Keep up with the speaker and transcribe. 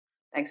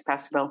Thanks,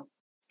 Pastor Bill.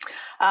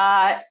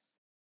 Yeah,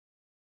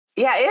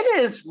 it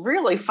is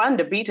really fun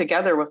to be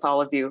together with all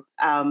of you.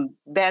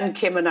 Ben,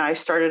 Kim, and I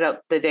started out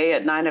the day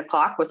at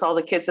 9:00 with all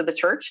the kids of the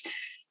church.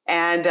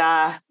 And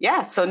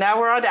so now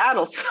we're on to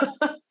adults.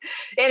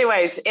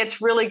 Anyways, it's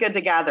really good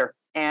to gather.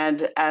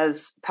 And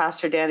as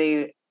Pastor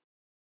Danny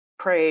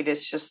prayed,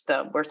 it's just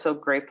we're so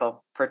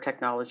grateful for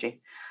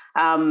technology.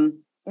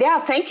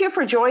 Thank you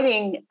for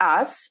joining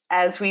us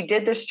as we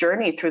did this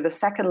journey through the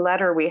second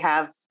letter we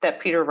have that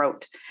Peter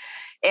wrote.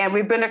 And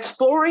we've been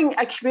exploring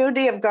a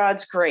community of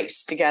God's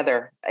grace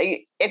together.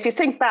 If you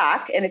think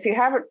back, and if you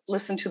haven't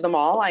listened to them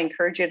all, I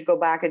encourage you to go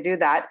back and do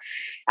that.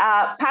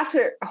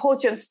 Pastor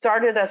Holgen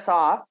started us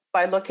off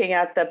by looking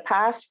at the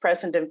past,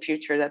 present, and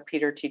future that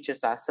Peter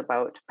teaches us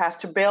about.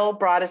 Pastor Bill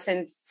brought us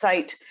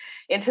insight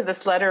into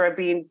this letter of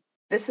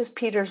this is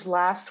Peter's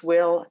last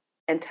will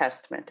and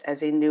testament as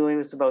he knew he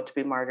was about to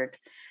be martyred.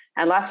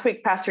 And last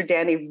week, Pastor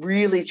Danny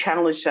really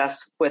challenged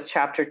us with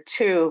chapter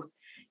 2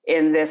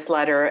 in this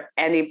letter,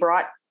 and he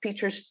brought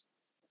Peter's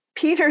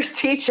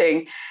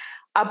teaching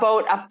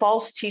about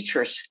false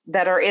teachers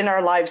that are in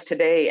our lives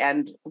today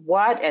and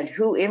what and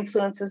who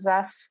influences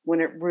us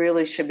when it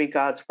really should be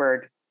God's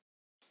word.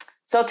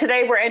 So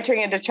today we're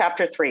entering into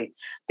chapter 3,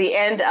 the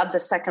end of the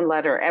second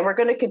letter, and we're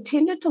going to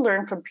continue to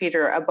learn from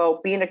Peter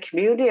about being a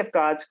community of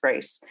God's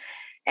grace.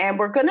 And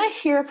we're going to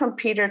hear from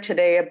Peter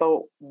today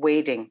about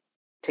waiting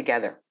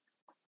together.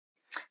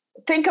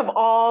 Think of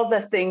all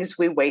the things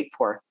we wait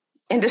for.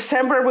 In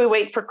December, we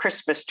wait for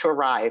Christmas to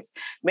arrive.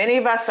 Many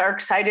of us are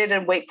excited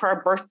and wait for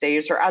our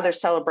birthdays or other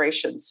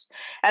celebrations.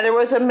 And there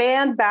was a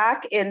man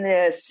back in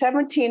the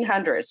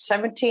 1700s,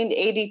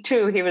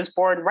 1782. He was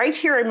born right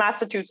here in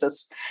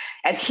Massachusetts,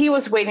 and he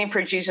was waiting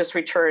for Jesus'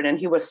 return. And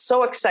he was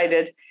so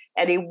excited,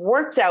 and he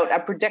worked out a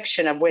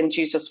prediction of when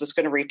Jesus was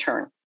going to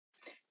return.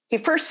 He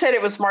first said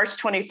it was March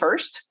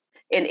 21st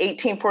in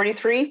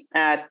 1843.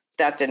 That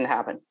didn't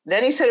happen.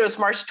 Then he said it was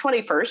March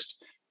 21st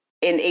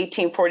in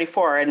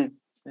 1844, and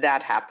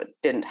that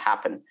didn't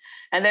happen.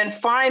 And then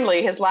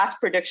finally, his last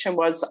prediction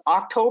was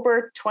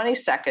October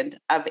 22nd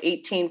of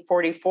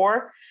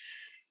 1844.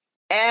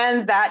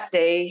 And that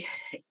day,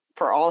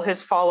 for all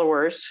his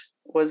followers,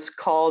 was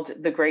called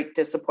the Great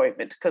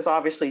Disappointment, because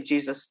obviously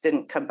Jesus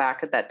didn't come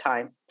back at that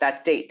time,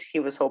 that date he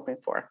was hoping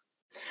for.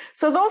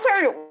 So those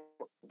are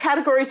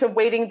categories of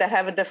waiting that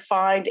have a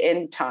defined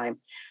end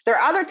time. There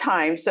are other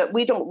times that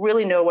we don't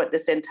really know what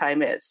this end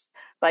time is.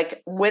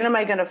 Like, when am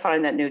I going to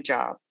find that new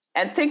job?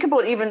 And think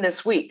about even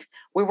this week,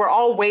 we were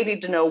all waiting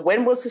to know,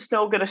 when was the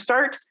snow going to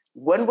start?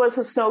 When was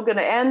the snow going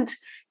to end?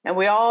 And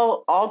we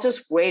all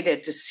just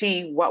waited to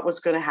see what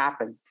was going to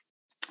happen.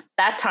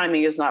 That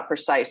timing is not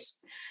precise.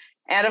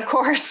 And of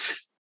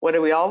course, what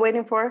are we all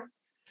waiting for?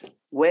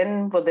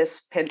 When will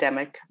this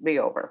pandemic be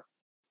over?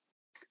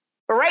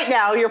 But right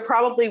now, you're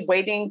probably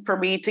waiting for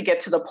me to get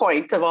to the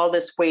point of all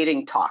this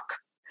waiting talk.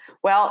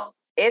 Well,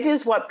 it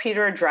is what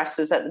Peter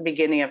addresses at the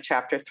beginning of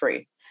chapter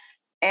 3.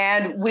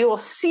 And we will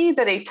see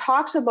that he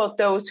talks about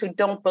those who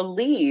don't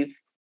believe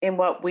in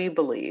what we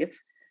believe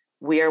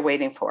we are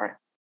waiting for.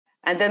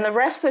 And then the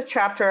rest of the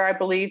chapter, I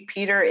believe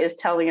Peter is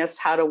telling us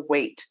how to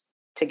wait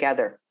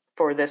together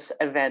for this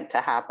event to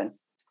happen.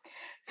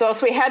 So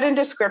as we head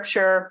into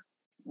scripture,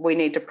 we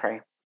need to pray.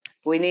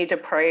 We need to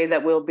pray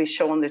that we'll be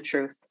shown the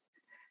truth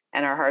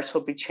and our hearts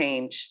will be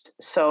changed.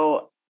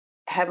 So,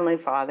 Heavenly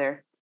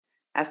Father,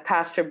 as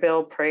Pastor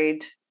Bill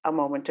prayed a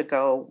moment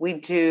ago, we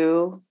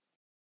do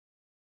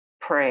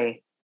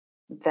pray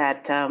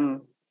that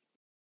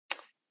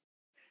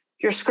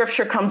your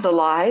scripture comes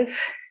alive.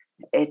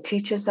 It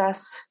teaches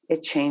us,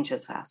 it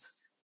changes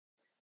us.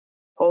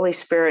 Holy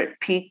Spirit,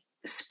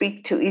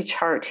 speak to each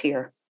heart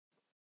here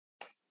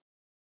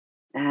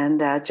and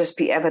just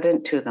be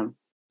evident to them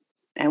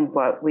and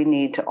what we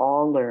need to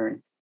all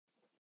learn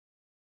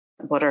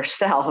about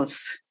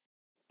ourselves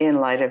in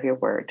light of your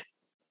word.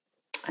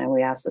 And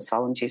we ask this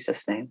all in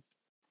Jesus' name.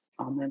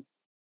 Amen.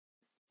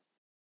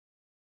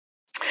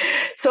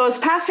 So as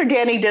Pastor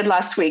Danny did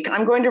last week,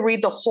 I'm going to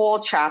read the whole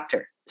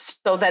chapter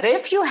so that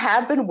if you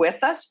have been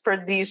with us for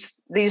these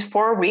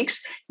 4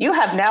 weeks, you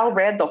have now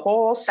read the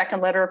whole second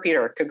letter of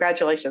Peter.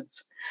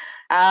 Congratulations.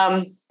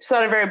 It's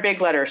not a very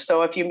big letter,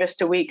 so if you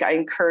missed a week, I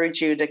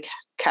encourage you to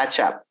catch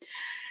up.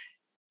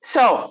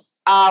 So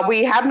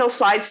we have no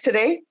slides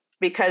today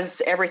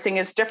because everything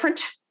is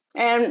different,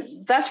 and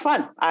that's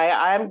fun.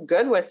 I'm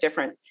good with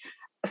different.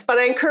 But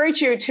I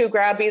encourage you to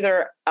grab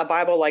either a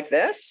Bible like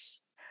this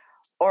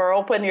or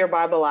open your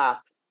Bible app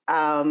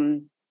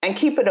and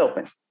keep it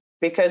open,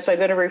 because I'm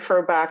going to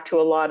refer back to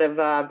a lot of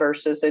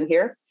verses in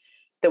here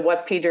to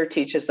what Peter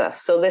teaches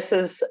us. So this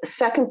is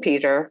 2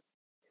 Peter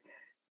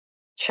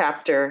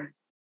chapter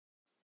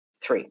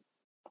 3.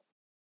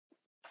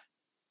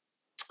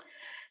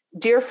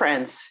 Dear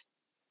friends,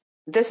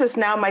 this is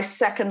now my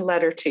second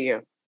letter to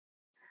you.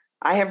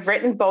 I have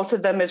written both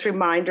of them as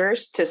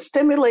reminders to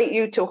stimulate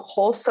you to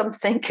wholesome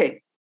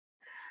thinking.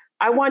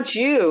 I want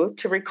you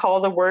to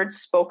recall the words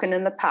spoken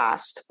in the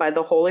past by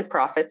the holy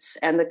prophets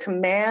and the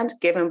command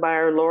given by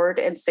our Lord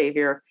and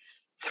Savior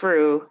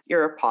through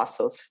your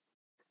apostles.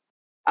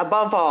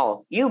 Above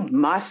all, you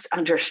must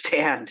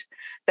understand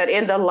that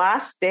in the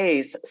last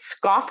days,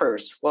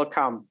 scoffers will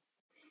come,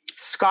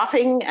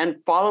 scoffing and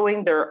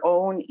following their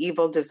own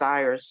evil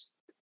desires.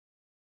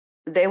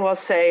 They will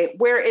say,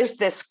 where is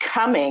this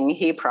coming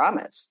he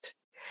promised?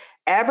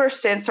 Ever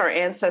since our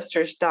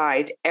ancestors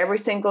died,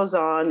 everything goes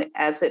on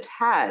as it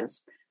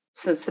has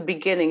since the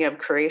beginning of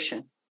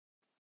creation.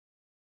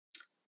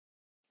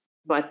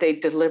 But they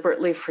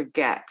deliberately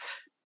forget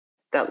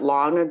that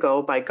long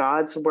ago, by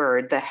God's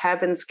word, the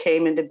heavens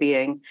came into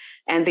being,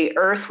 and the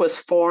earth was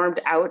formed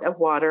out of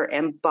water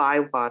and by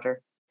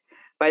water.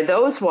 By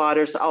those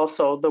waters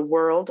also, the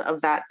world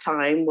of that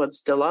time was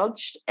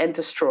deluged and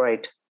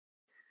destroyed.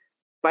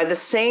 By the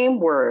same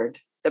word,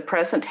 the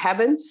present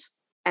heavens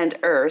and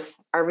earth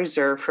are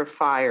reserved for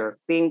fire,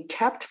 being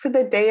kept for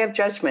the day of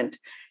judgment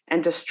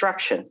and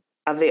destruction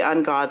of the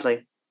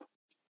ungodly.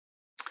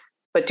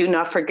 But do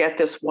not forget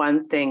this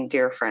one thing,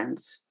 dear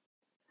friends.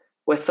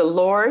 With the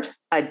Lord,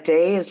 a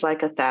day is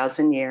like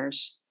 1,000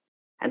 years,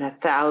 and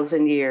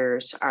 1,000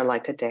 years are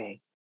like a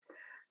day.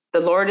 The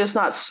Lord is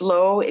not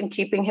slow in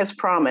keeping his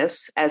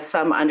promise, as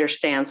some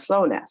understand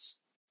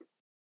slowness.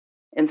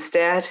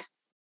 Instead,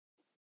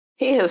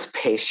 he is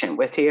patient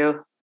with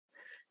you,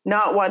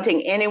 not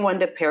wanting anyone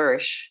to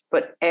perish,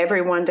 but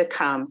everyone to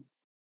come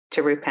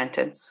to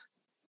repentance.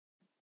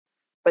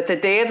 But the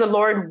day of the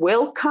Lord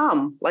will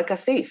come like a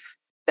thief.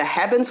 The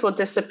heavens will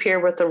disappear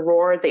with a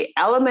roar, the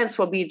elements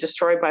will be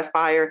destroyed by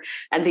fire,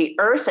 and the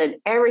earth and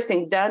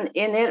everything done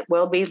in it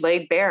will be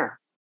laid bare.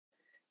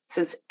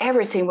 Since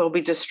everything will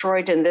be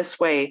destroyed in this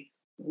way,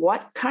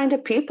 what kind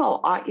of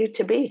people ought you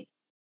to be?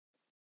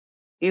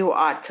 You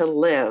ought to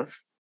live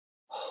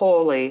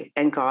holy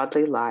and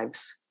godly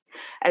lives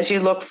as you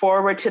look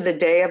forward to the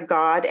day of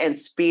God and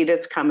speed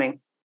its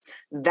coming.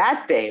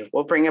 That day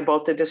will bring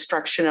about the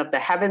destruction of the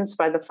heavens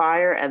by the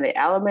fire, and the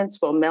elements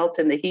will melt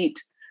in the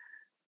heat.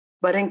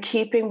 But in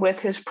keeping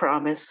with his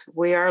promise,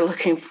 we are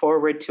looking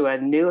forward to a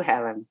new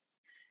heaven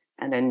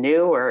and a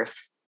new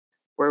earth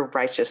where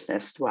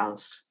righteousness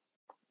dwells.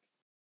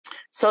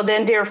 So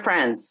then, dear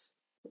friends,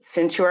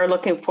 since you are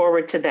looking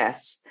forward to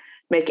this,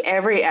 make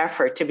every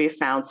effort to be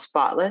found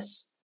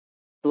spotless,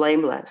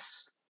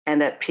 blameless,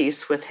 and at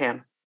peace with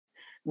him.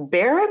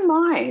 Bear in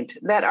mind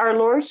that our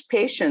Lord's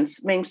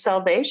patience means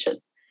salvation,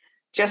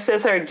 just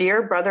as our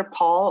dear brother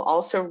Paul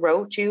also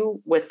wrote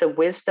you with the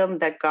wisdom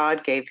that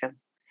God gave him.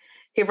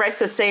 He writes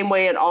the same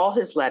way in all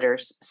his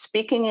letters,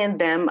 speaking in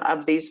them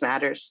of these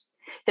matters.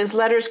 His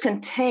letters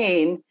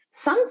contain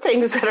some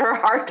things that are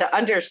hard to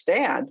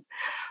understand,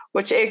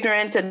 which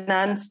ignorant and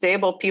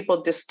unstable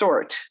people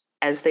distort,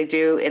 as they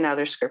do in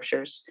other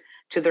scriptures,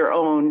 to their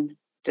own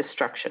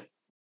destruction.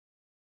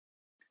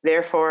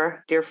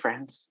 Therefore, dear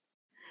friends,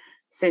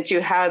 since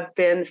you have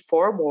been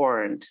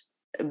forewarned,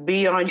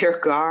 be on your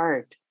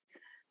guard,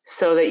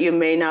 so that you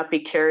may not be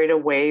carried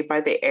away by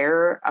the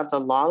error of the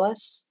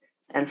lawless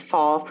and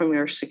fall from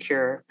your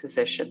secure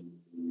position,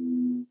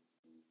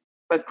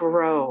 but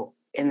grow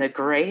in the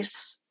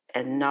grace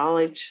and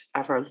knowledge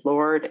of our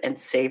Lord and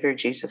Savior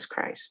Jesus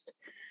Christ.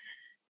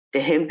 To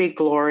him be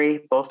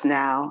glory both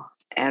now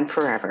and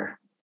forever.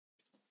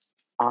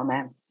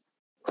 Amen.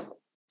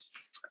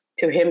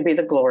 To him be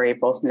the glory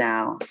both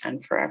now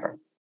and forever.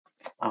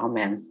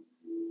 Amen.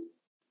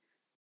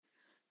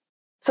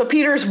 So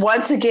Peter's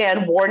once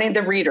again warning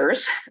the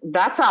readers,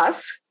 that's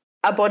us,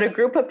 about a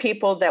group of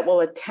people that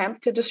will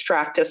attempt to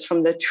distract us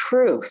from the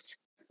truth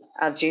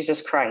of Jesus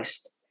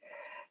Christ.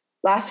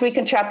 Last week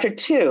in chapter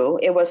 2,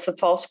 it was the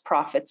false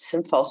prophets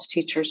and false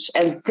teachers.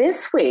 And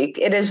this week,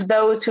 it is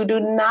those who do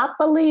not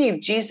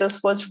believe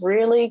Jesus was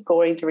really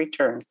going to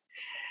return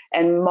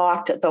and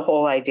mocked the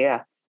whole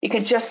idea. You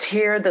can just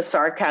hear the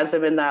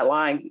sarcasm in that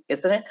line,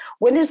 isn't it?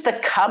 When is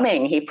the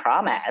coming he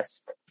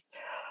promised?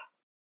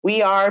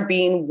 We are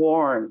being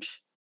warned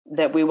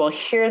that we will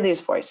hear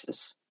these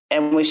voices,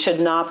 and we should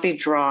not be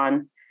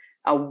drawn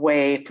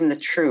away from the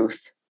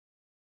truth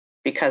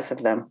because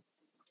of them.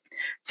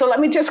 So let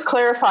me just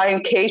clarify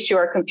in case you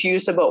are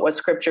confused about what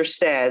scripture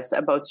says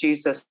about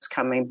Jesus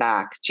coming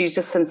back.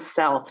 Jesus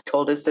himself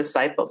told his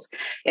disciples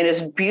in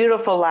his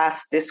beautiful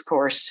last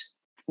discourse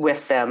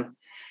with them,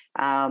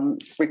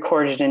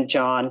 recorded in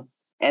John.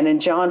 And in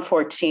John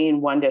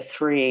 14,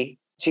 1-3,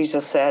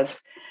 Jesus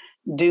says,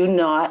 do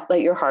not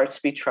let your hearts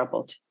be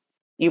troubled.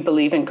 You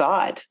believe in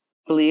God,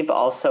 believe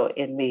also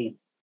in me.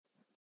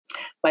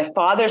 My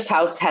Father's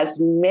house has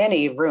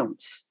many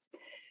rooms.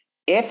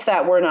 If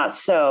that were not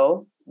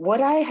so,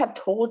 would I have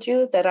told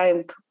you that I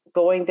am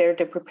going there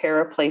to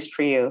prepare a place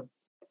for you?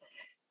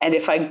 And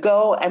if I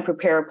go and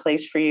prepare a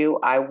place for you,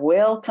 I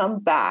will come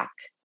back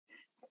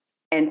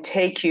and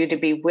take you to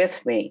be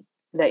with me,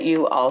 that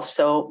you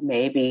also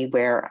may be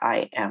where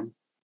I am.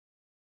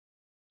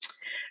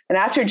 And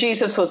after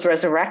Jesus was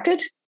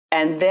resurrected,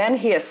 and then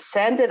he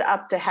ascended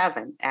up to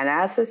heaven, and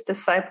as his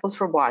disciples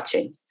were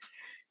watching,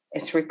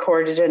 it's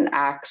recorded in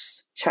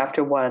Acts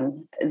chapter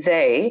 1,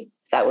 they,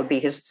 that would be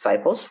his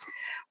disciples,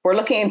 were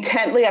looking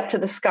intently up to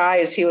the sky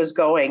as he was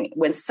going,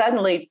 when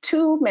suddenly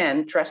 2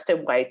 men dressed in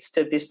white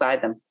stood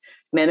beside them.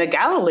 Men of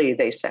Galilee,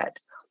 they said,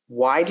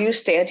 why do you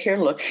stand here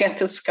looking at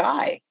the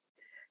sky?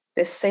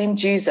 This same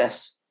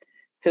Jesus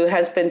who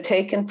has been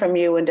taken from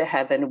you into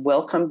heaven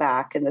will come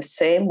back in the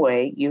same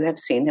way you have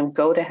seen him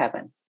go to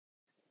heaven.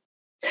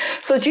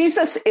 So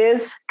Jesus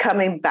is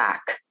coming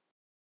back.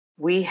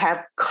 We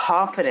have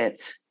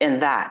confidence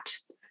in that.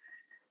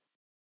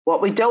 What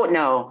we don't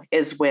know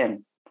is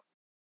when.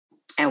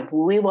 And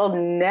we will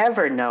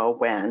never know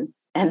when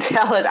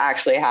until it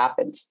actually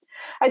happens.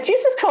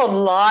 Jesus told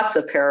lots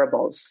of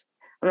parables.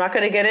 I'm not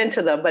going to get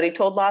into them, but he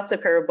told lots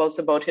of parables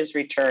about his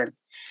return.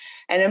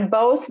 And in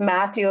both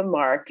Matthew and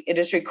Mark, it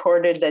is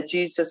recorded that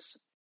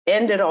Jesus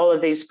ended all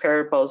of these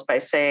parables by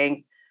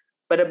saying,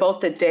 but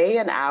about the day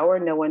and hour,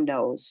 no one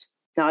knows,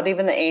 not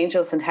even the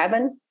angels in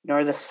heaven,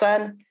 nor the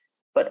Son,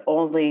 but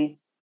only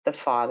the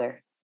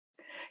Father.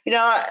 You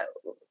know,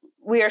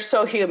 we are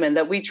so human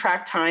that we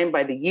track time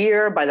by the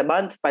year, by the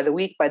month, by the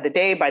week, by the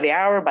day, by the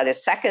hour, by the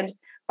second,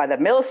 by the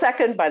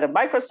millisecond, by the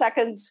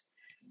microseconds,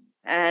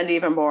 and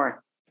even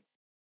more.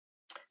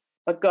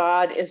 But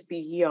God is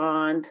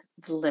beyond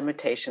the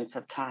limitations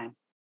of time.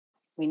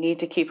 We need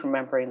to keep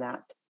remembering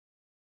that.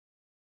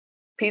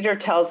 Peter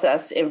tells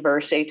us in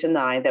verse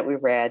 8-9 that we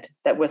read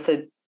that with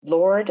the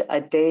Lord,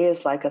 a day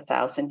is like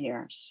 1,000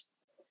 years,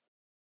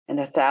 and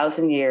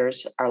 1,000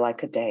 years are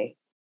like a day.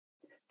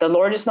 The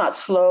Lord is not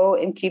slow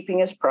in keeping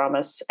his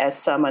promise, as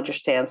some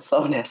understand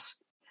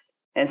slowness.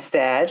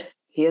 Instead,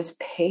 he is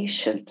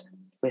patient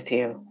with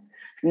you,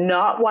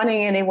 not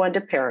wanting anyone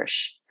to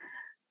perish,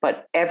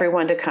 but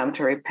everyone to come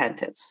to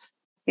repentance.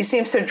 He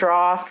seems to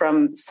draw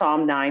from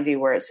Psalm 90,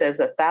 where it says,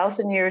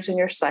 1,000 years in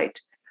your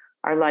sight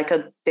are like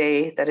a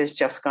day that has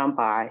just gone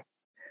by,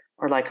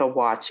 or like a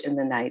watch in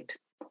the night.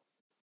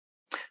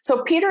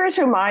 So Peter is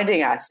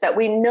reminding us that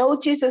we know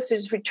Jesus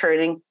is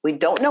returning. We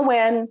don't know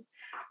when,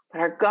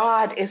 but our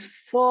God is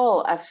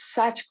full of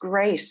such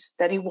grace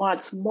that he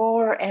wants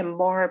more and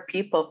more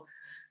people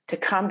to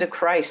come to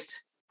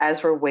Christ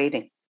as we're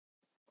waiting.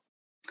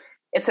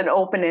 It's an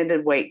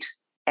open-ended wait.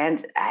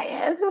 And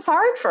this is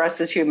hard for us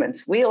as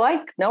humans. We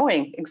like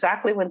knowing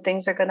exactly when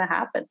things are going to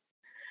happen.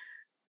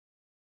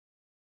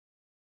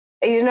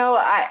 You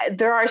know,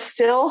 there are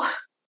still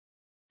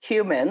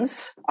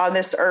humans on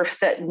this earth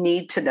that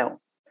need to know.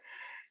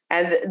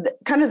 And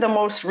kind of the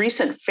most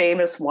recent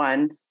famous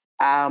one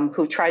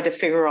who tried to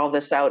figure all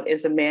this out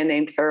is a man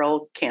named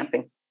Harold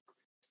Camping.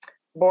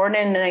 Born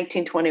in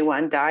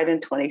 1921, died in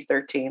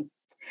 2013.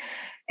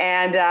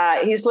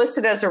 And he's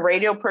listed as a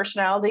radio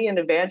personality and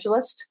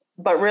evangelist,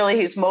 but really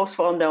he's most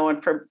well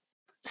known for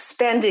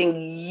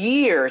spending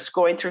years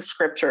going through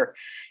scripture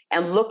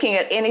and looking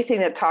at anything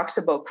that talks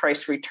about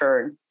Christ's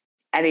return.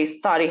 And he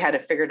thought he had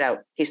it figured out.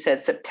 He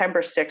said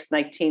September 6th,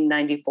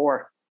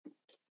 1994.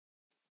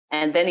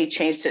 And then he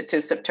changed it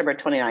to September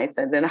 29th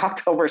and then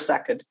October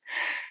 2nd.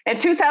 In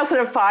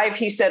 2005,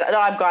 he said, oh,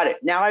 I've got it.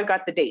 Now I've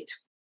got the date.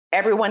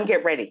 Everyone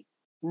get ready.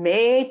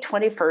 May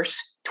 21st,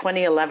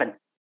 2011.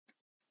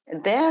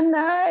 And then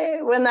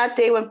when that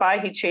day went by,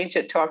 he changed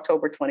it to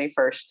October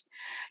 21st.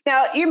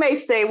 Now, you may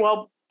say,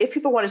 well, if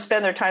people want to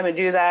spend their time and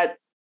do that,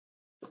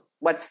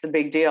 what's the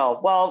big deal?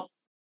 Well,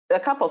 a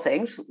couple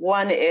things.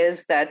 One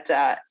is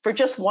that for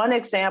just one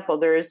example,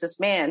 there is this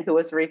man who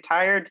was a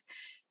retired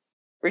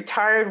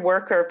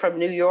worker from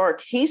New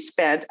York. He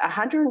spent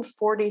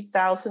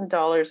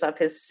 $140,000 of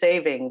his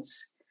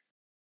savings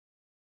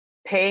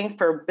paying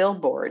for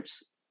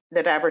billboards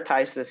that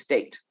advertise this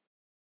date.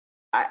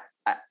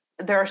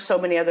 There are so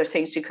many other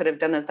things you could have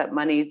done with that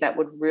money that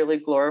would really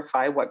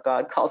glorify what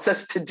God calls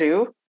us to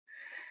do.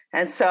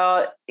 And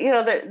so, you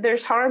know,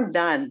 there's harm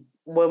done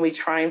when we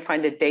try and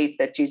find a date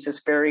that Jesus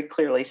very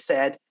clearly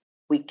said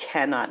we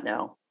cannot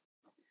know.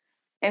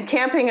 And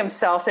Camping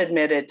himself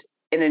admitted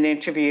in an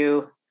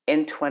interview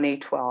in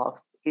 2012,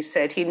 he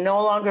said he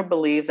no longer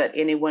believed that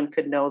anyone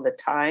could know the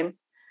time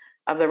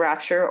of the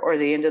rapture or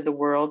the end of the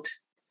world.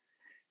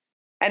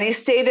 And he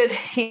stated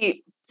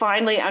he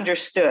finally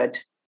understood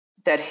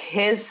that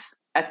his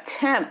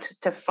attempt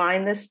to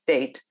find this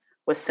date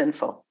was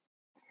sinful.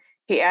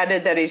 He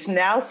added that he's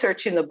now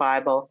searching the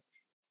Bible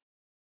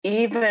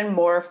even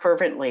more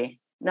fervently,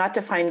 not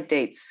to find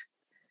dates,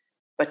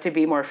 but to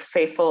be more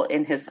faithful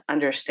in his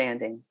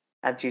understanding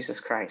of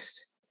Jesus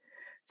Christ.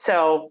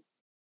 So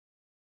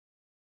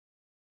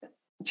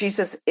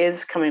Jesus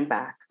is coming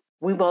back.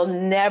 We will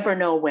never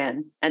know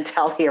when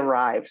until he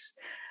arrives.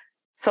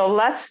 So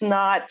let's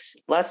not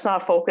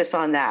focus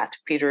on that.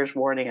 Peter is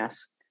warning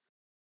us.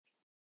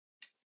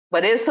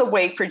 But is the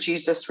wait for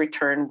Jesus'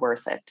 return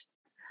worth it?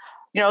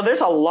 You know,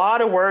 there's a lot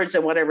of words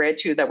in what I read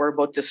to you that were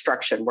about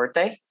destruction, weren't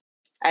they?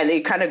 And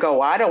you kind of go,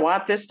 well, I don't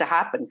want this to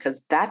happen,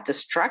 because that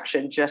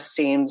destruction just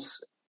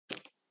seems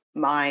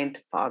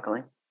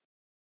mind-boggling.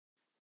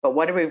 But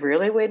what are we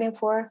really waiting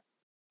for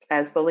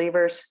as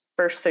believers?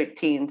 Verse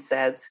 13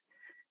 says,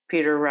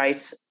 Peter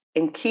writes,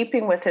 in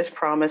keeping with his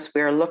promise,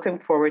 we are looking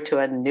forward to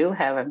a new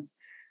heaven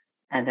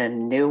and a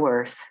new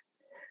earth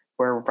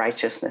where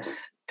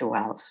righteousness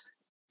dwells.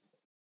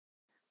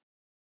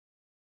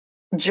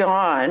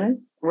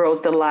 John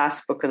wrote the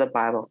last book of the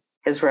Bible,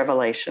 his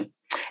Revelation.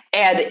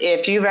 And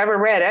if you've ever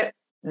read it,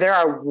 There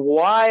are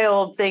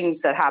wild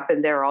things that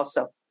happen there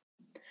also.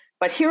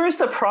 But here is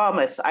the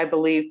promise I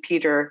believe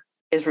Peter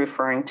is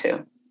referring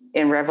to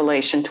in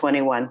Revelation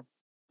 21.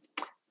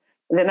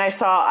 Then I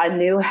saw a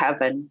new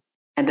heaven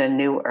and a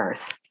new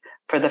earth.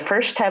 For the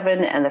first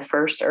heaven and the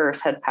first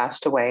earth had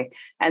passed away,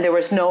 and there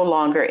was no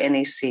longer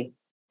any sea.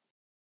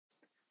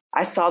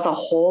 I saw the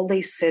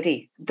holy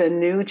city, the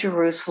new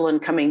Jerusalem,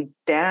 coming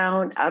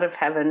down out of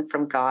heaven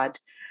from God,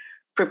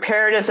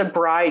 prepared as a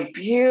bride,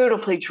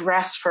 beautifully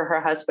dressed for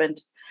her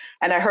husband.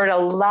 And I heard a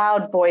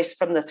loud voice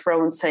from the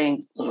throne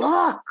saying,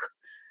 "Look,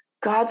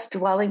 God's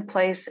dwelling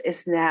place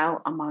is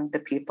now among the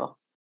people,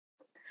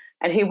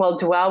 and he will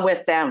dwell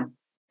with them.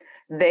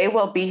 They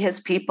will be his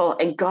people,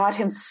 and God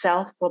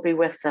himself will be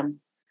with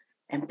them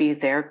and be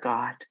their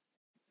God.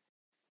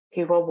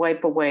 He will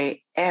wipe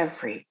away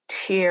every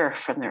tear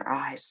from their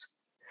eyes.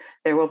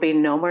 There will be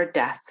no more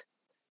death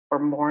or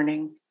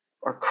mourning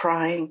or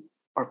crying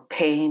or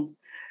pain,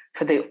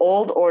 for the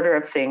old order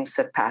of things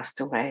have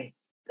passed away."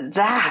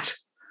 That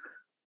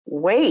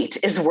wait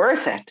is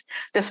worth it.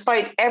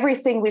 Despite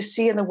everything we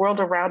see in the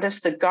world around us,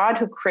 the God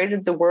who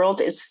created the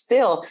world is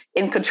still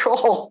in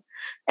control,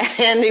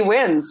 and he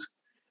wins.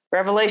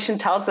 Revelation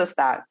tells us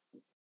that.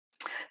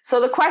 So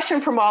the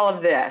question from all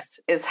of this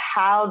is,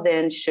 how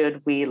then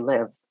should we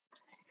live?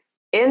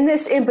 In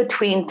this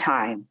in-between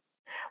time,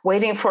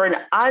 waiting for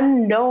an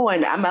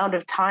unknown amount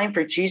of time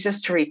for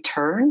Jesus to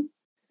return,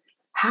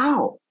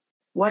 how?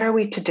 What are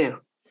we to do?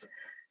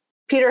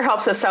 Peter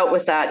helps us out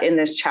with that in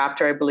this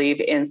chapter, I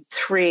believe, in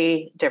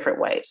 3 different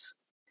ways.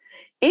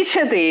 Each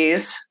of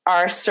these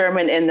are a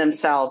sermon in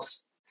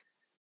themselves,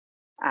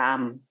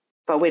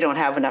 but we don't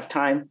have enough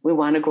time. We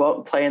want to go out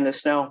and play in the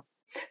snow.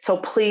 So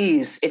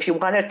please, if you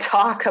want to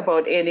talk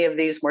about any of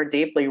these more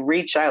deeply,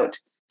 reach out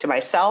to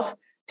myself,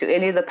 to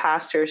any of the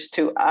pastors,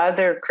 to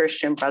other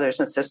Christian brothers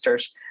and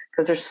sisters,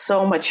 because there's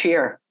so much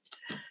here.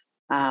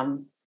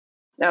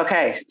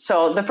 Okay,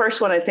 so the first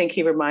one I think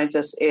he reminds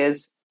us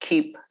is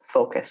keep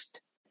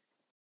focused.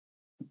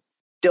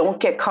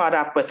 Don't get caught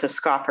up with the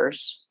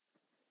scoffers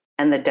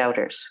and the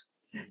doubters.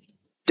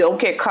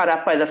 Don't get caught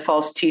up by the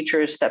false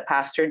teachers that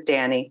Pastor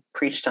Danny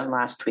preached on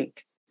last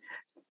week.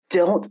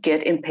 Don't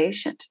get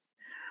impatient.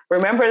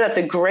 Remember that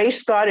the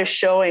grace God is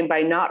showing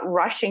by not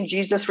rushing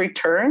Jesus'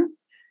 return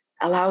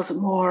allows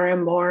more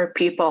and more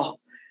people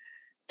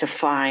to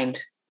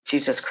find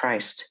Jesus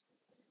Christ.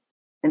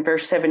 In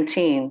verse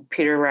 17,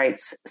 Peter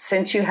writes,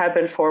 "Since you have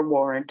been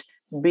forewarned,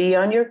 be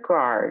on your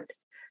guard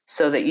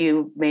so that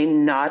you may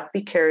not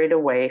be carried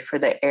away for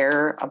the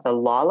error of the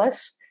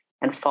lawless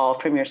and fall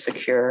from your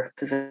secure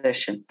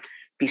position.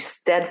 Be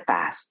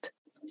steadfast,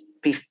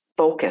 be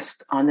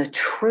focused on the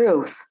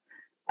truth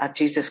of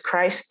Jesus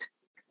Christ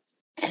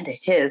and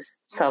his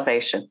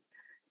salvation."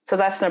 So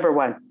that's number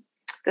one.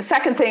 The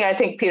second thing I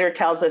think Peter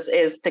tells us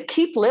is to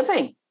keep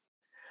living.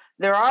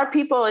 There are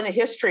people in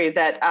history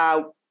that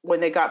when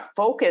they got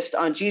focused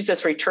on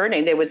Jesus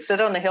returning, they would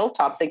sit on a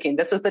hilltop thinking,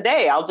 this is the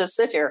day, I'll just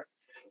sit here.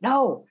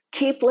 No,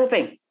 keep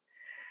living.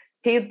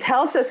 He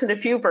tells us in a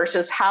few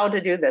verses how to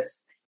do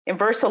this. In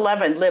verse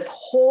 11, live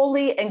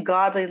holy and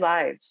godly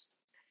lives.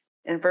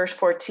 In verse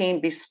 14,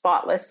 be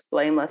spotless,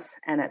 blameless,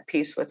 and at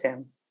peace with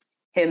him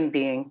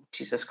being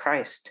Jesus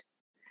Christ.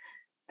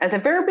 At the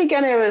very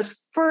beginning of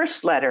his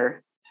first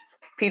letter,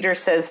 Peter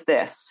says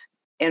this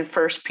in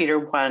 1 Peter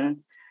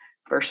 1,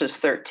 verses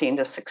 13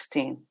 to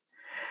 16.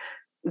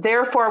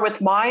 "Therefore,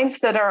 with minds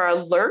that are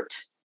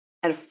alert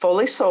and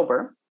fully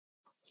sober,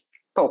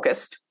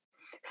 focused,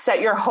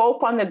 set your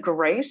hope on the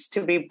grace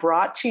to be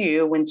brought to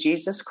you when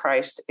Jesus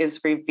Christ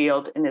is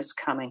revealed in his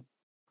coming.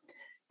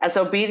 As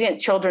obedient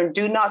children,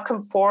 do not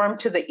conform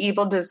to the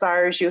evil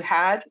desires you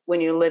had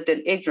when you lived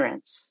in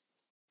ignorance.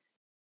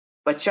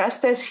 But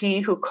just as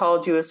he who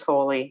called you is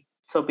holy,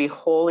 so be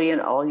holy in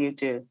all you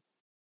do.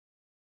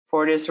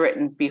 For it is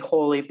written, be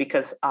holy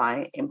because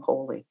I am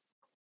holy."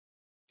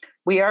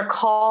 We are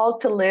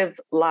called to live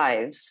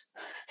lives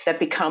that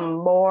become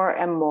more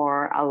and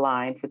more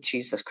aligned with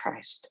Jesus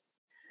Christ.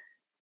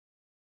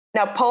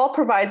 Now, Paul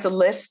provides a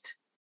list.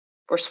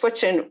 We're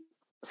switching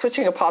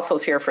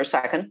apostles here for a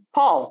second.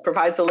 Paul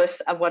provides a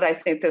list of what I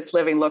think this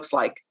living looks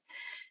like.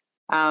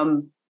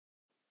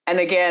 And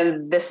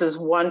again, this is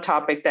one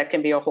topic that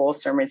can be a whole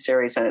sermon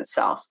series in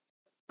itself.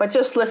 But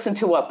just listen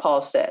to what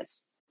Paul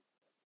says.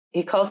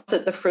 He calls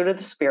it the fruit of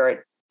the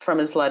Spirit from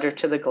his letter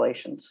to the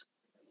Galatians.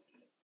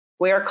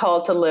 We are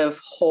called to live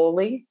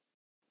holy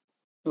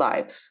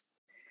lives.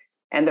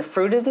 And the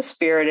fruit of the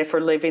Spirit, if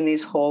we're living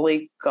these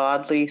holy,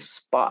 godly,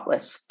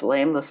 spotless,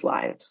 blameless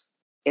lives,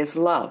 is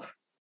love,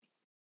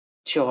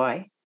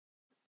 joy,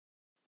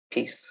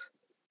 peace,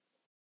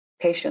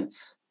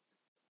 patience,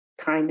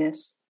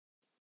 kindness,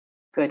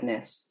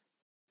 goodness,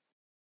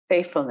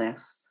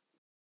 faithfulness,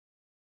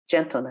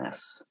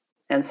 gentleness,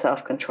 and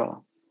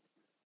self-control.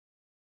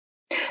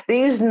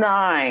 These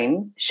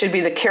 9 should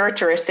be the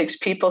characteristics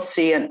people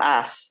see in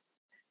us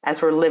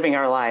as we're living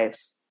our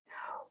lives.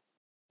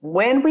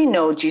 When we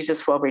know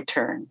Jesus will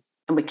return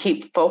and we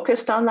keep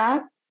focused on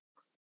that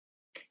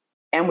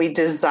and we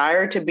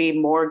desire to be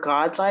more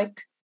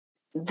godlike,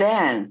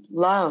 Then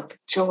love,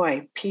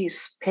 joy,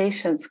 peace,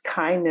 patience,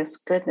 kindness,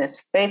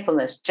 goodness,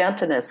 faithfulness,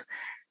 gentleness,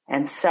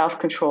 and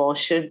self-control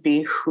should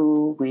be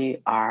who we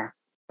are.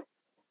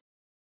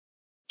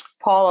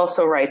 Paul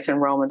also writes in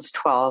Romans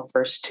 12,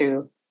 verse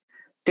 2,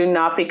 do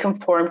not be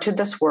conformed to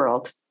this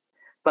world,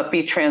 but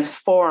be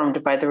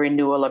transformed by the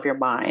renewal of your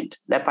mind,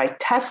 that by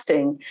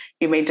testing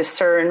you may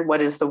discern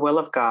what is the will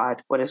of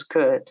God, what is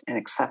good and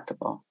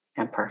acceptable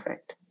and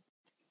perfect.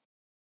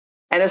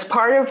 And as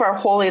part of our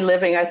holy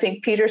living, I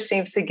think Peter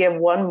seems to give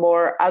one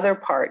more other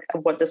part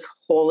of what this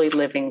holy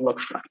living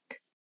looks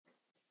like.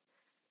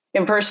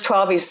 In verse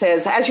 12, he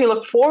says, as you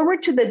look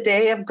forward to the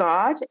day of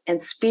God and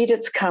speed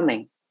its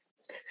coming.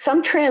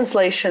 Some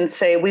translations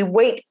say we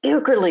wait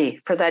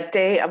eagerly for that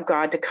day of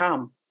God to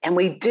come. And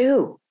we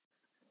do.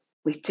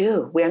 We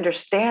do. We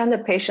understand the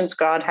patience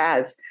God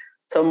has.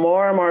 So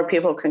more and more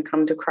people can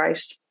come to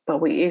Christ,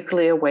 but we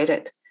eagerly await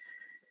it.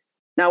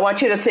 Now, I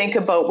want you to think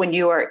about when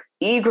you are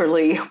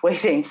eagerly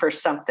waiting for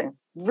something,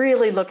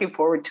 really looking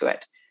forward to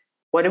it.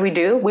 What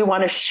do? We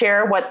want to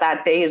share what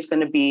that day is going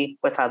to be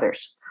with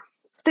others.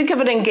 Think of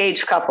an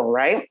engaged couple,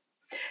 right?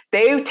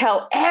 They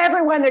tell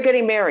everyone they're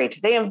getting married.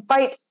 They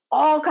invite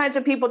all kinds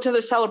of people to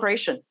their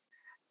celebration.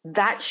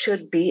 That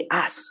should be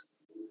us.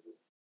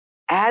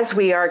 As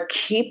we are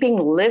keeping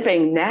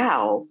living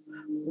now,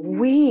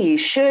 we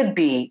should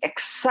be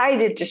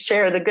excited to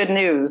share the good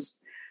news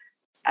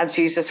of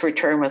Jesus'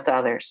 return with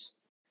others.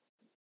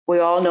 We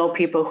all know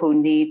people who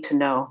need to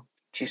know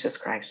Jesus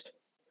Christ.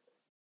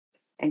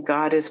 And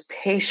God is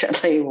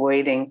patiently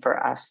waiting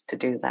for us to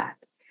do that.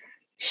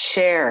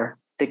 Share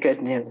the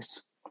good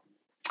news.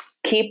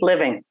 Keep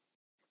living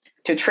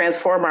to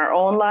transform our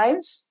own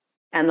lives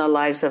and the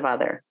lives of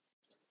others.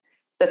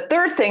 The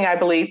third thing I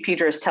believe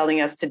Peter is telling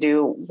us to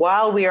do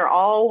while we are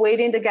all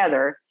waiting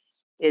together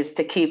is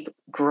to keep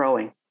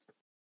growing.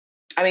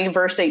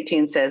 Verse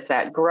 18 says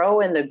that grow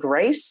in the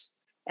grace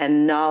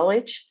and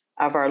knowledge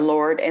of our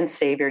Lord and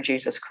Savior,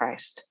 Jesus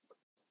Christ.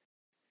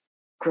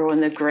 Grow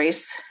in the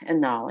grace and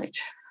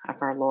knowledge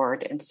of our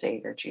Lord and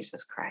Savior,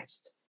 Jesus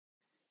Christ.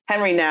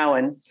 Henry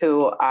Nouwen,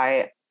 who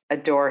I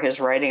adore his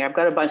writing, I've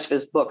got a bunch of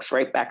his books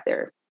right back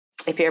there,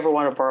 if you ever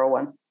want to borrow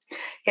one.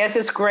 He has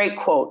this great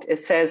quote. It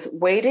says,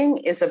 waiting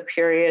is a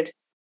period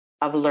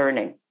of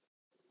learning.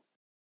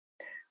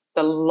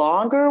 The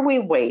longer we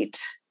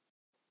wait,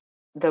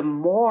 the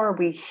more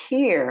we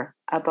hear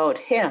about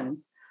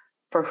him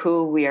for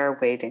who we are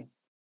waiting.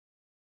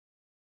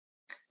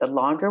 The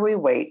longer we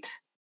wait,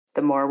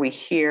 the more we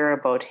hear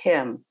about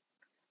him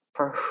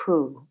for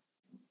who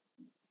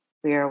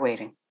we are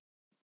waiting.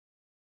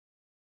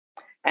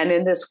 And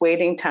in this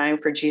waiting time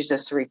for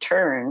Jesus'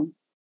 return,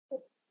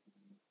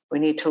 we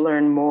need to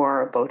learn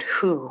more about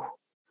who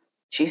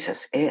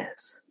Jesus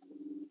is.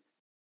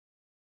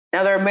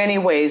 Now, there are many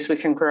ways we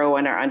can grow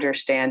in our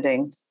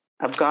understanding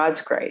of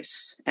God's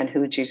grace and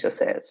who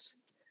Jesus is.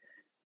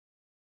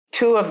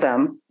 Two of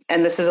them,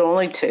 and this is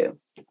only two,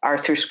 are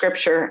through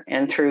scripture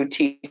and through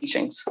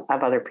teachings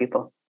of other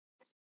people.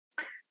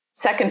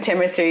 2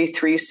 Timothy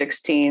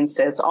 3:16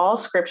 says, all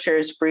scripture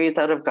is breathed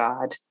out of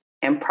God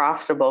and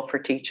profitable for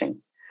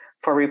teaching,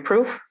 for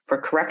reproof, for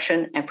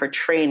correction, and for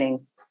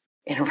training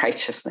in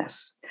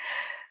righteousness.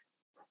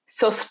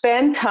 So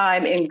spend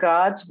time in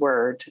God's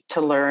word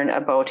to learn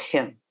about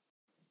him.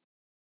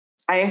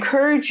 I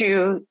encourage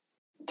you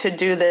to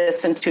do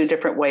this in two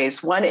different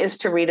ways. One is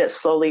to read it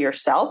slowly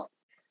yourself,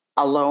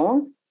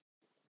 alone,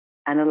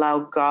 and allow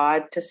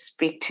God to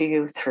speak to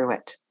you through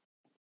it.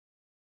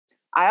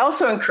 I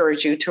also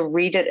encourage you to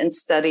read it and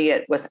study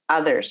it with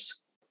others,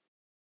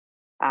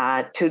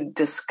 to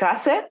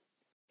discuss it,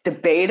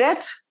 debate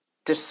it,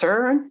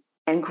 discern,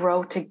 and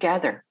grow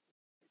together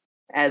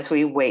as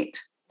we wait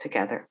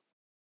together.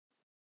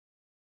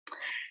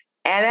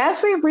 And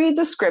as we read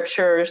the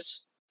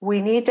scriptures,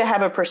 we need to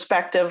have a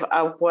perspective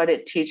of what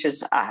it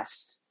teaches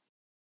us,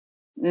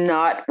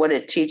 not what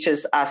it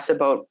teaches us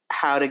about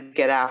how to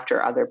get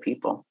after other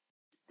people.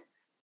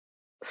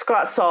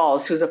 Scott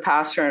Sauls, who's a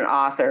pastor and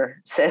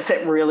author, says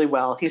it really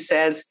well. He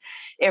says,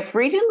 if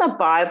reading the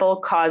Bible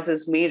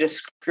causes me to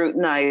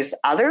scrutinize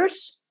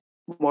others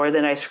more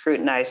than I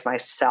scrutinize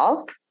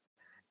myself,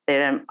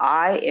 then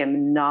I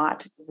am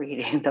not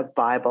reading the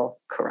Bible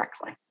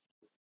correctly.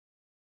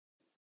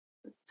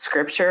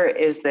 Scripture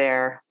is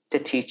there to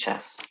teach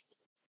us.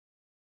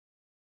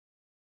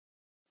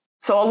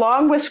 So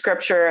along with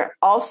scripture,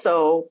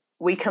 also,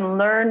 we can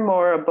learn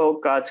more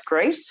about God's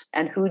grace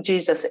and who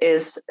Jesus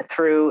is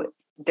through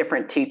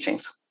different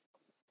teachings.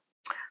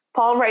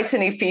 Paul writes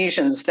in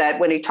Ephesians that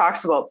when he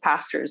talks about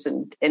pastors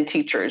and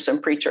teachers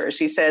and preachers,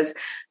 he says,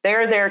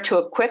 they're there to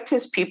equip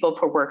his people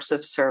for works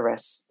of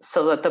service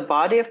so that the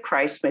body of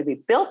Christ may be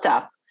built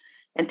up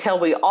until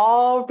we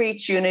all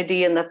reach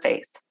unity in the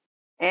faith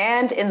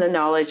and in the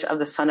knowledge of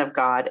the Son of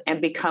God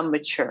and become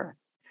mature,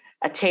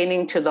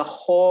 attaining to the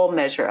whole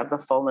measure of the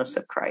fullness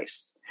of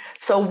Christ.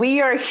 So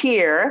we are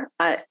here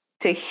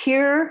to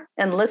hear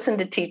and listen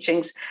to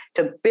teachings,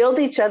 to build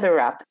each other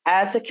up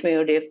as a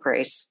community of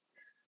grace.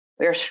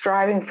 We are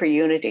striving for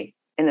unity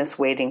in this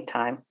waiting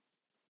time.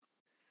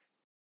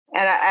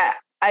 And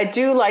I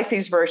do like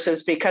these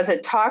verses because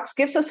it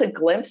gives us a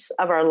glimpse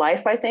of our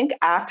life, I think,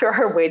 after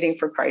our waiting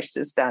for Christ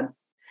is done.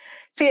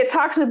 See, it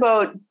talks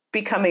about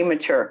becoming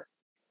mature.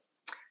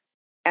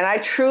 And I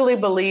truly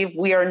believe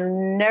we are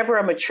never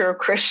a mature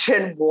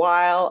Christian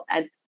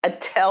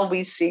until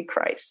we see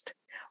Christ.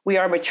 We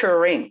are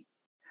maturing,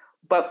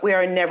 but we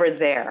are never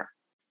there.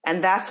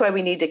 And that's why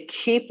we need to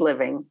keep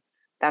living.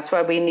 That's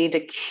why we need to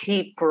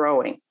keep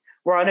growing.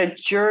 We're on a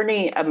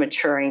journey of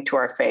maturing to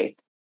our faith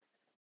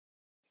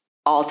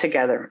all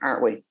together,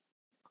 aren't we?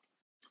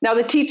 Now,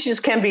 the teachings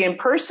can be in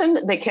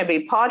person, they can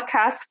be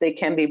podcasts, they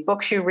can be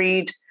books you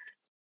read.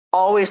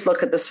 Always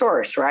look at the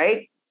source,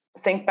 right?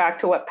 Think back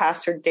to what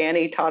Pastor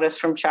Danny taught us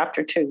from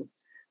chapter 2.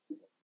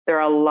 There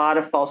are a lot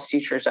of false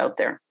teachers out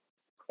there,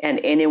 and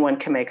anyone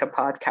can make a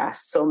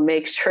podcast. So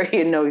make sure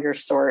you know your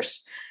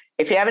source.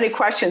 If you have any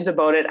questions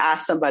about it,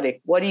 ask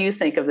somebody, what do you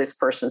think of this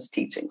person's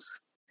teachings?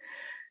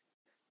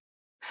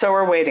 So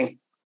we're waiting.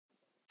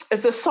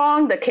 It's a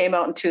song that came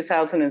out in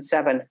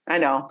 2007. I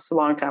know, it's a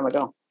long time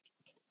ago.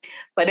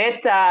 But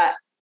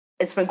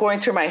it's been going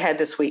through my head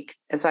this week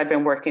as I've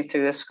been working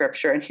through the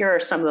scripture. And here are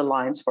some of the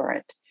lines for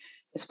it.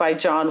 It's by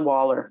John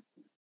Waller.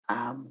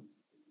 I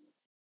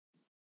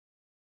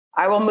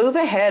will move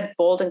ahead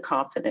bold and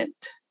confident,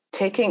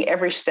 taking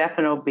every step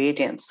in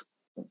obedience.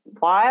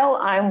 While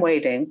I'm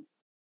waiting,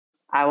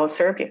 I will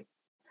serve you.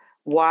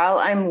 While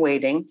I'm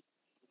waiting,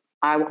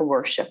 I will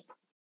worship.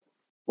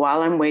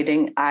 While I'm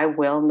waiting, I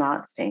will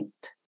not faint.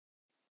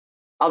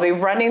 I'll be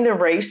running the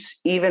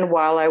race even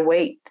while I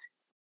wait.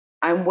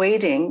 I'm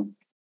waiting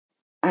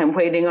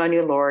on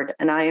you, Lord,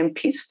 and I am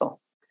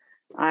peaceful.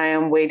 I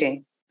am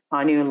waiting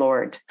on you,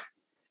 Lord.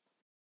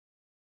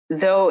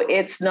 Though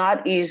it's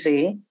not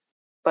easy,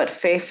 but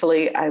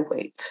faithfully I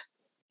wait.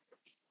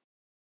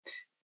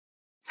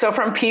 So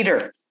from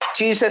Peter,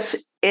 Jesus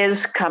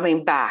is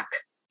coming back.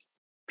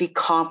 Be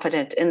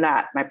confident in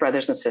that, my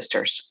brothers and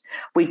sisters.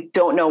 We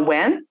don't know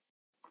when,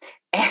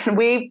 and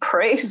we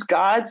praise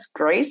God's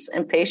grace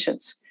and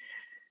patience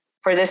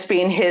for this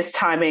being his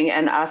timing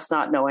and us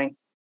not knowing.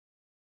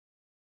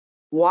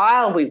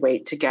 While we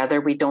wait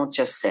together, we don't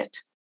just sit.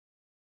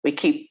 We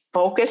keep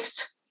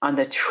focused on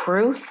the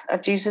truth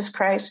of Jesus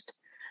Christ.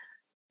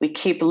 We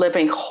keep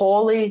living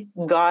holy,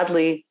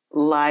 godly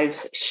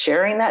lives,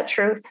 sharing that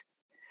truth,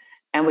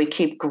 and we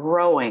keep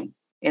growing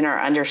in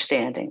our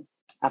understanding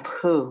of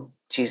who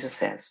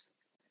Jesus is.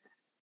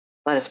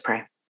 Let us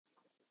pray.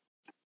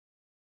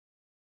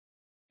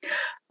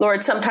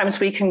 Lord, sometimes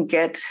we can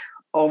get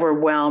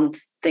overwhelmed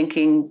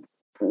thinking,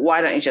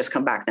 why don't you just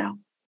come back now?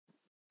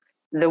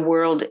 The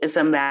world is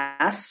a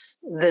mess.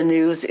 The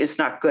news is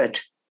not good.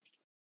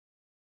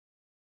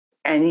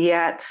 And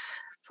yet,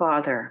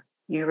 Father,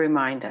 you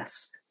remind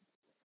us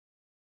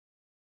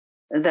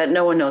that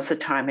no one knows the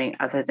timing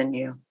other than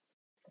you.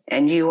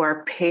 And you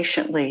are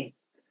patiently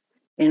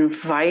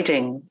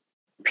inviting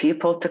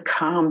people to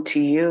come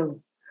to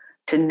you,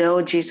 to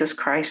know Jesus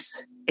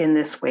Christ in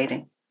this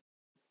waiting.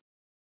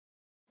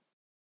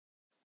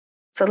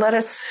 So let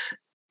us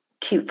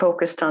keep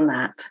focused on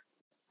that.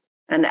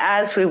 And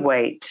as we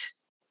wait,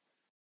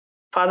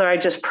 Father, I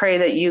just pray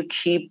that you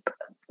keep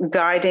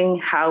guiding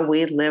how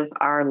we live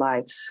our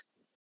lives.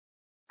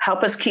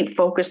 Help us keep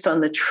focused on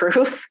the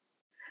truth,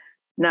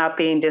 not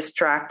being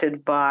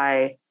distracted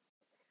by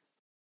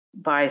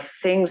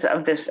things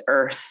of this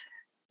earth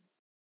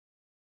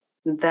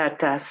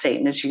that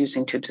Satan is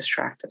using to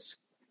distract us.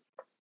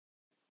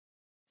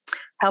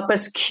 Help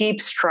us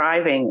keep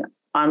striving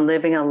on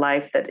living a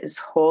life that is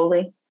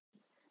holy,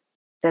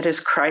 that is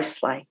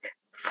Christ-like,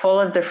 full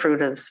of the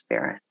fruit of the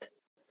Spirit,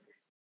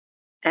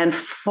 and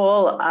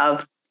full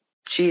of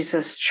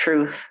Jesus'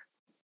 truth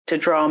to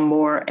draw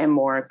more and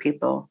more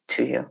people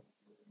to you.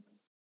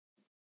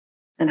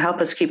 And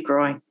help us keep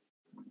growing.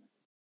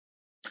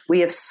 We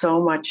have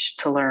so much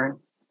to learn.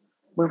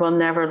 We will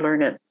never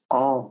learn it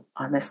all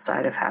on this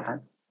side of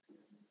heaven.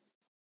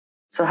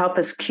 So help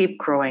us keep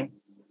growing,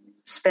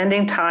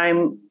 spending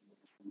time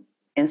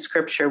in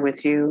Scripture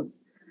with you,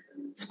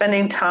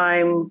 spending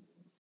time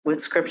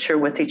with Scripture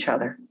with each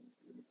other,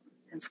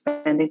 and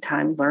spending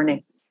time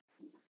learning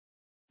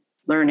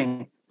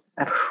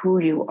of who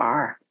you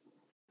are,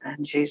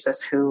 and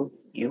Jesus, who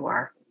you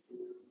are,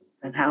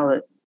 and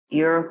how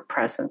your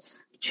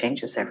presence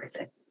changes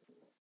everything.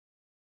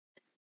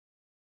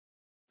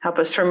 Help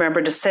us to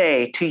remember to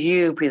say, to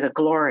you be the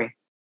glory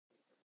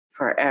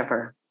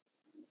forever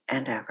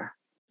and ever.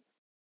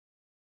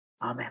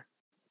 Amen.